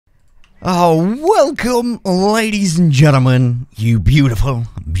Oh, welcome, ladies and gentlemen, you beautiful,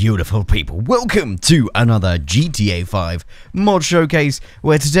 beautiful people. Welcome to another GTA 5 mod showcase,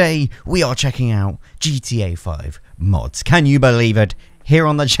 where today we are checking out GTA 5 mods. Can you believe it? Here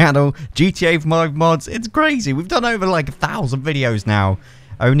on the channel, GTA 5 mods, it's crazy. We've done over like 1,000 videos now.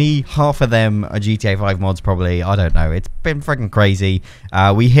 Only half of them are GTA 5 mods, probably. I don't know. It's been freaking crazy.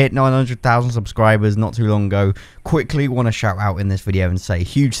 We hit 900,000 subscribers not too long ago. Quickly want to shout out in this video and say a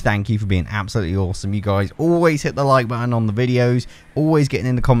huge thank you for being absolutely awesome. You guys always hit the like button on the videos, always getting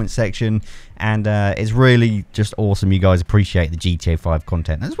in the comment section, and it's really just awesome. You guys appreciate the GTA 5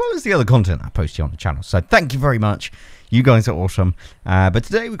 content as well as the other content I post here on the channel. So thank you very much. You guys are awesome. But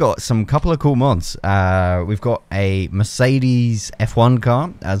today we've got some couple of cool mods. We've got a Mercedes F1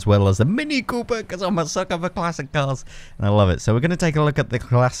 car, as well as a Mini Cooper, because I'm a sucker for classic cars, and I love it. So we're going to take a look at the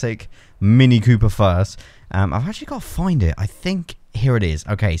classic Mini Cooper first. I've actually got to find it. I think here it is.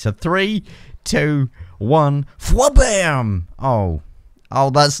 Okay, so 3, 2, 1, fwabam! Oh,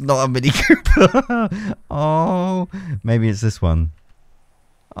 that's not a Mini Cooper. Oh, maybe it's this one.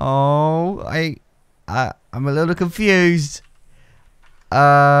 Oh, I'm a little confused.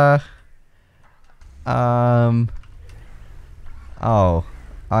 Oh, I'm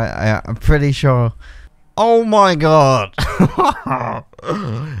pretty sure. Oh my god.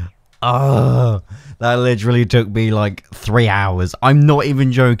 Oh, that literally took me like 3 hours. I'm not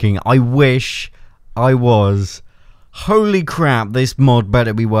even joking. I wish I was. Holy crap, this mod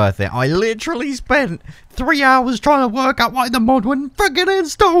better be worth it. I literally spent 3 hours trying to work out why the mod wouldn't freaking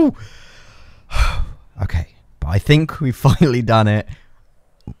install. Okay, but I think we've finally done it.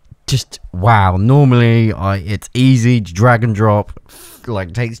 Just wow. Normally, it's easy to drag and drop,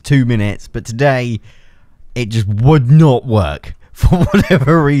 like takes 2 minutes, but today it just would not work for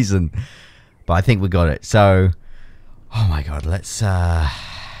whatever reason. But I think we got it. So, oh my god, let's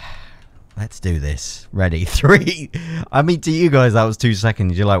do this. Ready? 3. I mean, to you guys, that was 2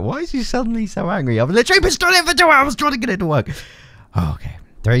 seconds. You're like, why is he suddenly so angry? I've literally been studying for 2 hours trying to get it to work. Oh, okay.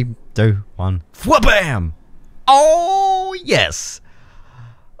 3, 2, 1. Fwabam! Oh, yes!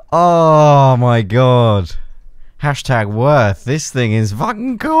 Oh, my God. Hashtag worth. This thing is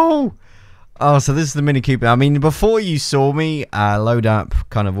fucking cool. Oh, so this is the Mini Cooper. I mean, before you saw me load up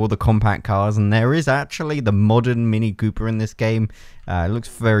kind of all the compact cars, and there is actually the modern Mini Cooper in this game. It looks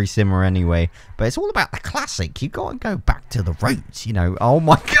very similar anyway. But it's all about the classic. You got to go back to the roots, you know. Oh,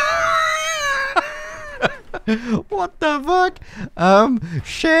 my God. What the fuck?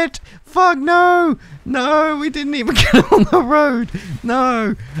 Shit. Fuck, no. No, we didn't even get on the road.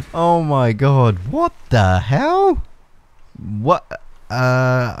 No. Oh my god. What the hell? What?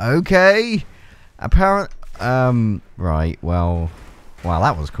 Okay. Right, well, wow,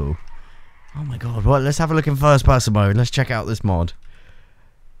 that was cool. Oh my god. Well, let's have a look in first person mode. Let's check out this mod.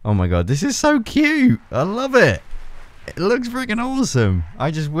 Oh my god, this is so cute. I love it. It looks freaking awesome. I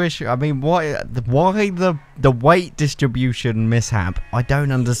just wish, I mean, why the weight distribution mishap? I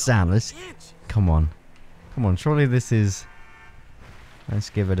don't understand. Let's, come on, surely this is, let's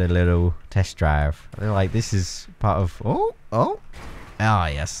give it a little test drive. Like, this is part of,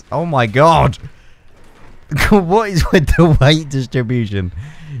 yes. Oh my god. What is with the weight distribution?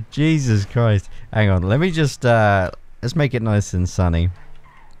 Jesus Christ. Hang on, let me just, let's make it nice and sunny.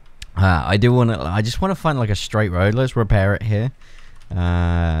 I just want to find like a straight road. Let's repair it here.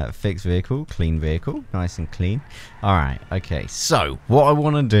 Fixed vehicle, clean vehicle, nice and clean. All right, okay. So what I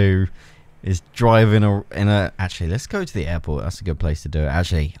want to do is drive in a. Actually, let's go to the airport. That's a good place to do it.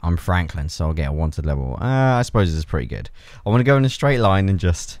 Actually, I'm Franklin, so I'll get a wanted level. I suppose this is pretty good. I want to go in a straight line and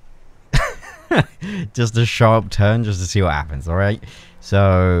just just a sharp turn just to see what happens. All right.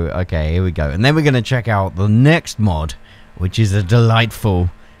 So okay, here we go, and then we're gonna check out the next mod, which is a delightful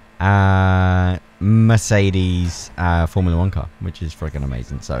Mercedes Formula 1 car, which is freaking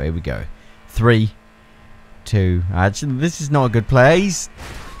amazing. So here we go. 3, 2. Actually, this is not a good place.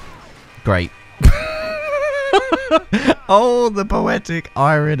 Great. Oh, the poetic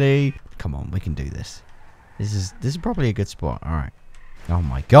irony. Come on, we can do this. This is probably a good spot. All right. Oh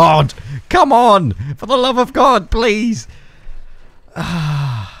my god. Come on. For the love of God, please.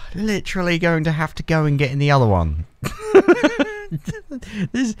 Literally going to have to go and get in the other one.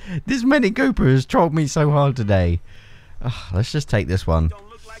 This Mini Cooper has trolled me so hard today. Let's just take this one.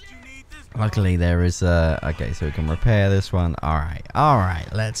 Luckily there is okay, so we can repair this one. Alright,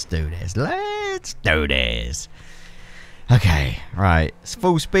 let's do this. Okay, right, it's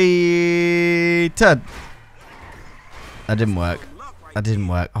full speed turn. That didn't work.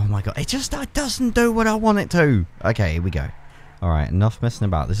 Oh my god, it doesn't do what I want it to. Okay, here we go. Alright, enough messing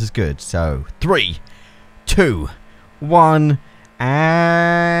about. This is good. So 3, 2, 1,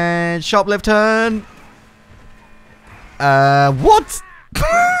 and then shoplift turn. What?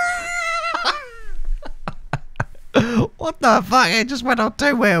 What the fuck? It just went on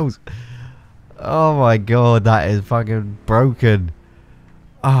 2 wheels. Oh my god, that is fucking broken.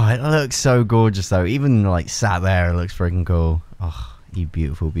 Oh, it looks so gorgeous though. Even like sat there, it looks freaking cool. Oh, you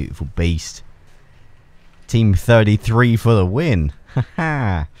beautiful, beautiful beast. Team 33 for the win.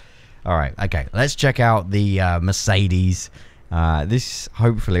 Alright, okay. Let's check out the Mercedes. This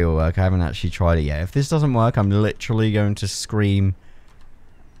hopefully will work. I haven't actually tried it yet. If this doesn't work, I'm literally going to scream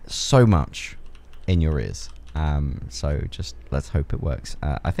so much in your ears. So just let's hope it works.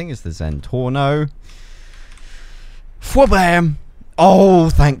 I think it's the Zentorno. Whabam! Oh,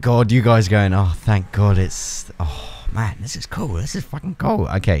 thank God. You guys going, oh, thank God it's... Oh, man, this is cool. This is fucking cool.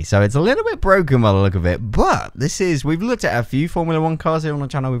 Okay, so it's a little bit broken by the look of it, but this is... We've looked at a few Formula 1 cars here on the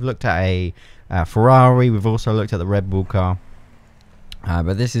channel. We've looked at a Ferrari. We've also looked at the Red Bull car.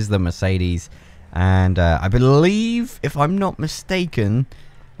 But this is the Mercedes. And I believe, if I'm not mistaken,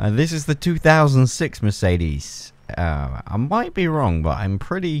 this is the 2006 Mercedes. I might be wrong, but I'm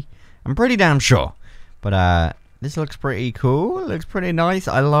pretty damn sure. But this looks pretty cool. It looks pretty nice.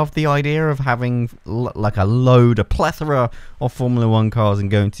 I love the idea of having like a plethora of Formula 1 cars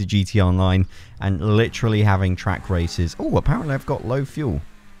and going to GT Online and literally having track races. Oh, apparently I've got low fuel.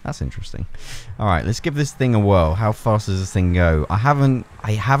 That's interesting. All right, let's give this thing a whirl. How fast does this thing go? I haven't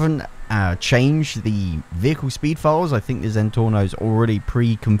changed the vehicle speed files. I think the Zentorno's already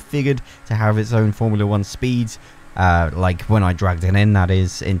pre-configured to have its own Formula 1 speeds. Like when I dragged it in, that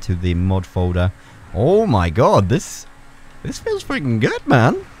is, into the mod folder. Oh my god, this feels freaking good,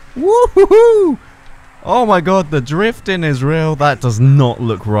 man. Woohoo! Oh my god, the drifting is real. That does not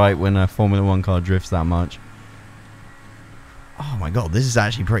look right when a Formula 1 car drifts that much. Oh my god, this is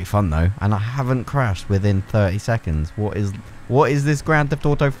actually pretty fun though, and I haven't crashed within 30 seconds. What is this Grand Theft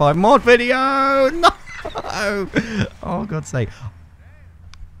Auto 5 mod video? No! Oh God's sake.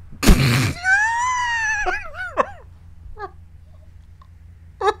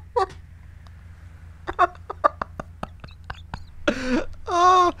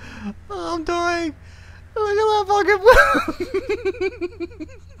 Oh, I'm dying. Look at that fucking...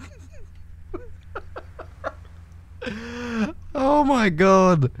 Oh my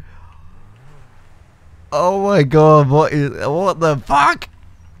god. Oh my god, what the fuck?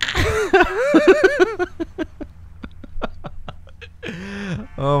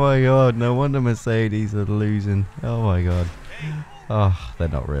 Oh my god, no wonder Mercedes are losing. Oh my god. Oh, they're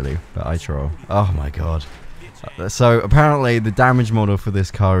not really, but I troll. Oh my god. So apparently the damage model for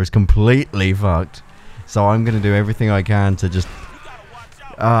this car is completely fucked. So I'm going to do everything I can to just...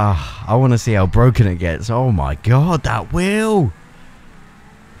 I want to see how broken it gets. Oh my god, that wheel!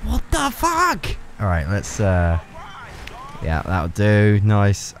 What the fuck? Alright, let's... yeah, that'll do.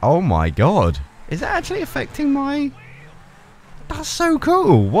 Nice. Oh my god. Is that actually affecting my... That's so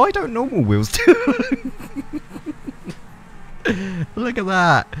cool. Why don't normal wheels do... Look at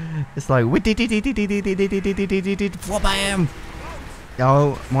that. It's like... Bam!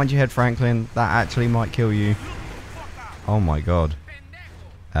 Oh, mind your head, Franklin. That actually might kill you. Oh my god.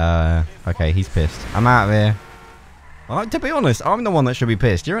 Okay, he's pissed. I'm out of here. To be honest, I'm the one that should be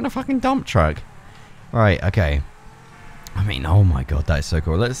pissed. You're in a fucking dump truck. Right, okay. I mean, oh my god, that is so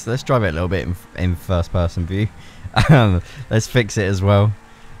cool. Let's drive it a little bit in first person view. Let's fix it as well.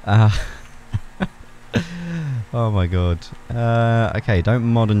 Oh my god. Okay, don't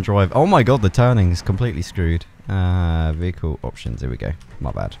mod and drive. Oh my god, the turning is completely screwed. Vehicle options, here we go.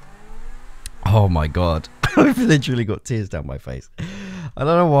 My bad. Oh my god. I've literally got tears down my face. I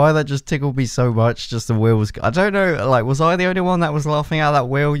don't know why that just tickled me so much. Just the wheels. I don't know, like, was I the only one that was laughing at that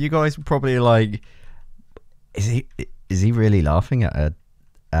wheel? You guys were probably like, is he really laughing at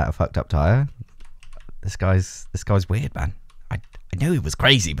a fucked up tire? This guy's weird, man. I knew he was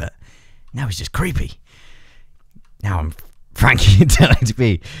crazy, but now he's just creepy. Now I'm Frankie telling to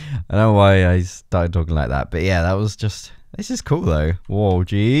be. I don't know why I started talking like that, but yeah, that was just... This is cool though. Whoa,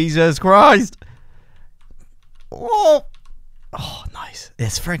 Jesus Christ! Oh, nice.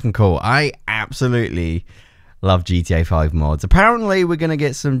 It's freaking cool. I absolutely love GTA 5 mods. Apparently, we're gonna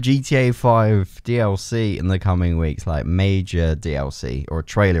get some GTA 5 DLC in the coming weeks, like major DLC or a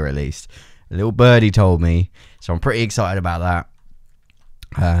trailer at least. A little birdie told me, so I'm pretty excited about that.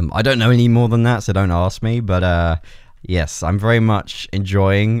 I don't know any more than that, so don't ask me, but yes, I'm very much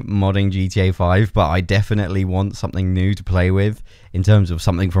enjoying modding GTA 5, but I definitely want something new to play with in terms of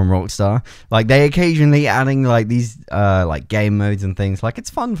something from Rockstar. Like, they occasionally adding like these like game modes and things. Like, it's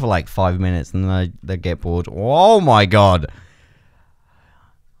fun for like 5 minutes and then they get bored. Oh my god.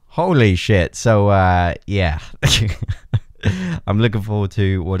 Holy shit. So yeah. I'm looking forward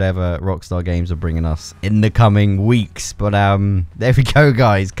to whatever Rockstar Games are bringing us in the coming weeks. But there we go,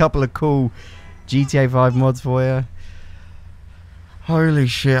 guys. Couple of cool GTA 5 mods for you. Holy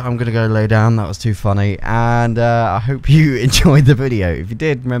shit, I'm gonna go lay down. That was too funny. And I hope you enjoyed the video. If you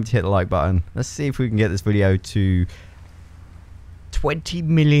did, remember to hit the like button. Let's see if we can get this video to 20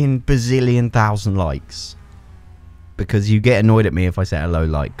 million bazillion thousand likes, because you get annoyed at me if I set a low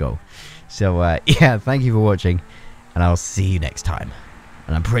like goal. So yeah, thank you for watching, and I'll see you next time.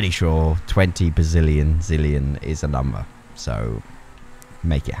 And I'm pretty sure 20 bazillion zillion is a number, so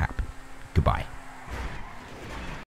make it happen. Goodbye.